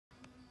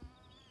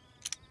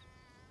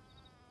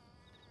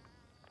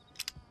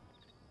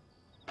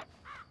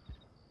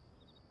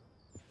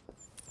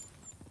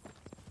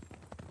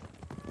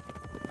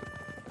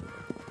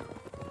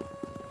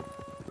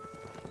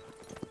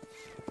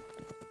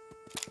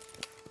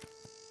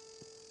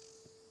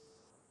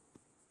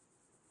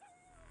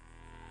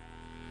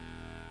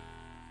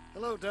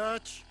Hello,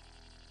 Dutch.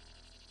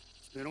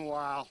 It's been a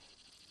while.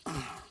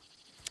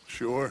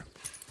 Sure.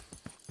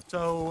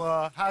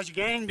 So, how's your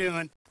gang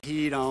doing?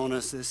 Heat on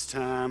us this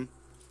time.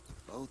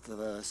 Both of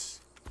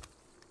us.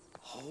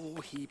 Whole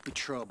heap of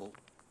trouble.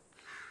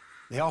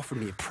 They offered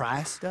me a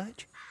price,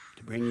 Dutch,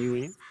 to bring you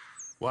in.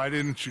 Why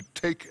didn't you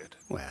take it?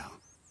 Well,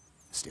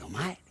 still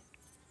might.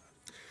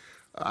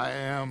 I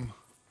am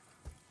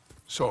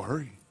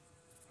sorry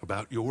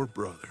about your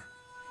brother.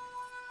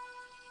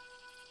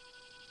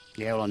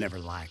 Yeah, well, I never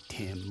liked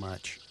him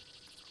much.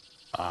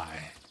 I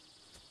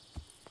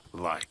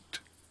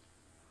liked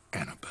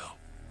Annabelle.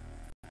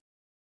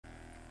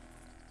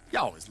 You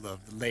always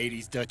loved the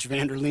ladies, Dutch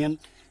van der Linde.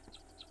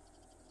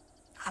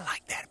 I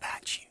like that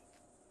about you.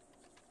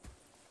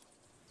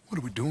 What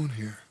are we doing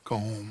here? Go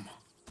home.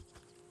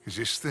 Is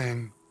this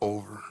thing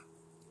over?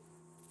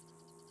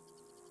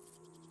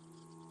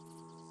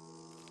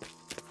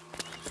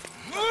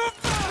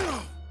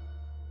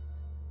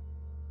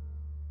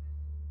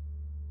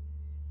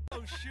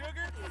 Oh,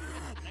 sugar,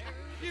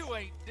 you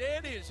ain't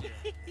dead, is you?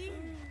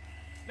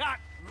 Not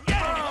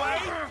yet,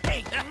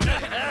 anyway. The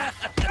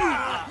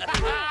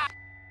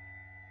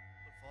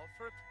fault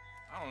for it?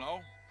 I don't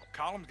know.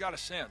 Colum's got a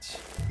sense.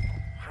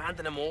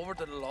 Handing him over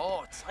to the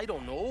lords. I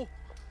don't know.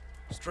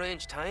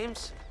 Strange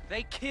times.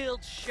 They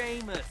killed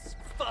Seamus.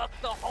 Fuck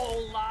the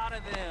whole lot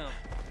of them.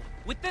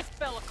 With this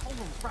fella Colum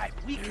right,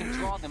 we can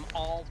draw them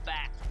all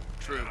back.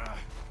 True.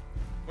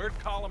 Where'd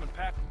Colum and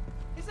Pat?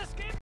 He's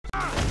escaped.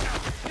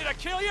 Did I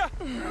kill you?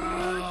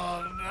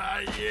 Oh,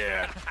 not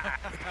yet.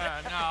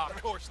 No,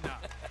 of course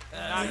not.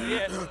 Not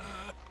yet.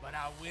 But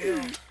I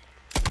will.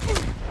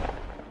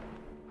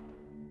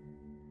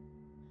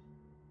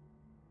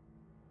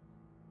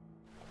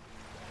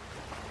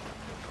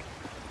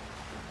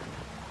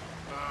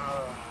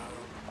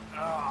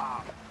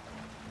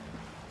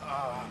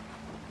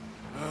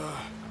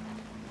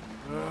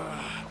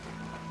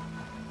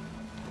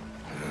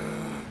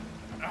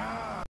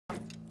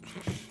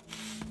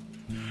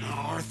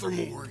 Arthur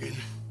Morgan.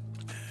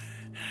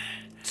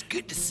 It's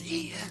good to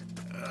see you.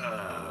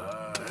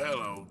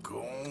 Hello,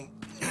 Cole.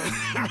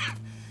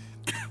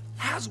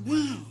 How's the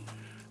wound?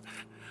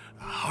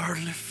 I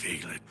hardly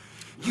feel it.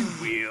 You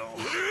will.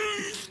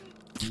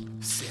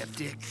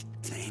 Septic.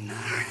 Ain't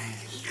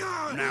nice.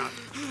 Now,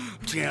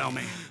 tell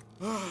me.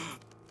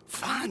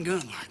 Fine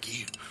gun like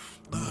you.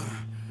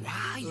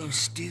 Why you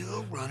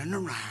still running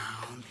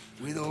around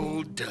with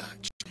old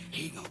Dutch?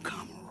 He gonna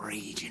come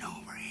raging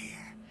over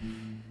here.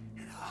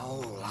 And a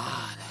whole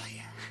lot of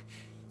you.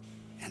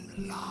 And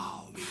the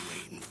law will be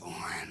waiting for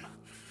him.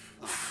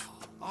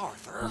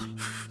 Arthur.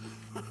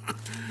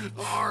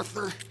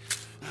 Arthur,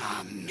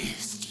 I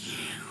missed you.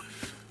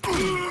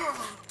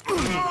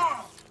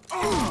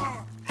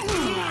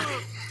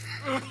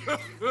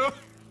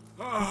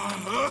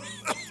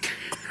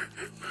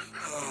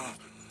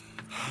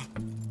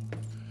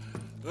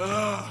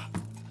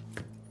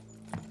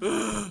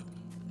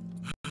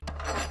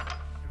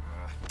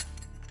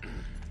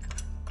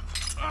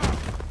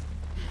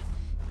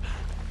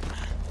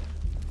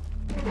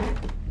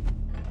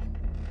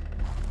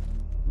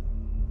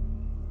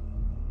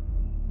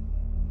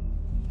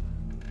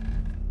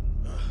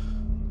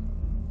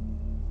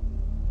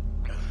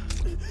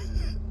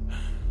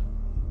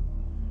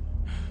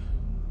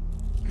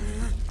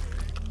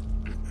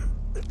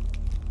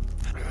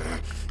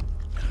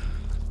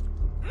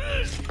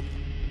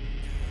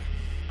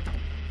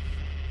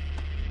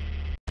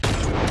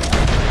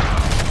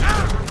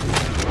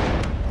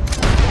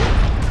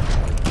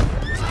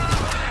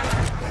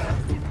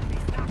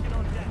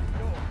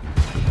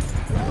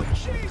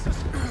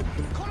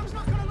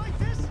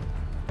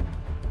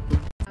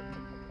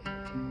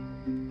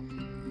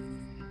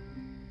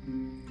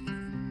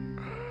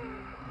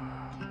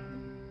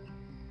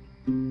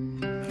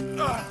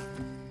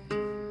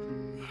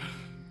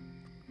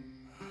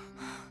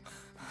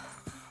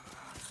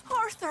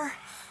 Arthur!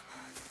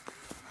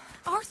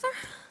 Arthur?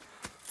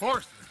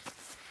 Arthur.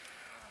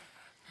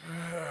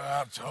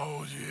 I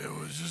told you it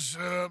was a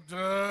setup,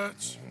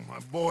 Dutch. My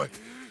boy,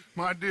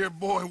 my dear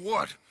boy,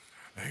 what?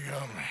 They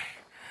got me.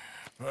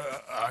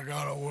 But I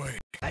got away.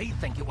 They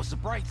think it was the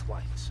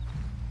Braithwaites.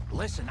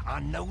 Listen, I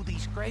know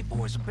these Grey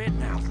Boys a bit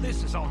now.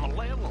 This is on the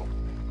level.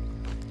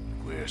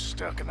 We're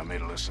stuck in the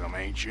middle of some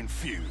ancient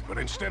feud, but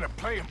instead of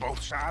playing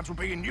both sides, we're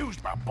being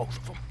used by both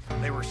of them.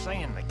 They were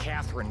saying that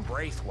Catherine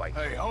Braithwaite...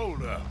 Hey,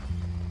 hold up.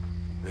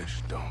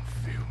 This don't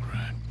feel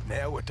right.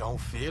 Now it don't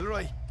feel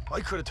right. I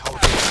could have told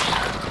you.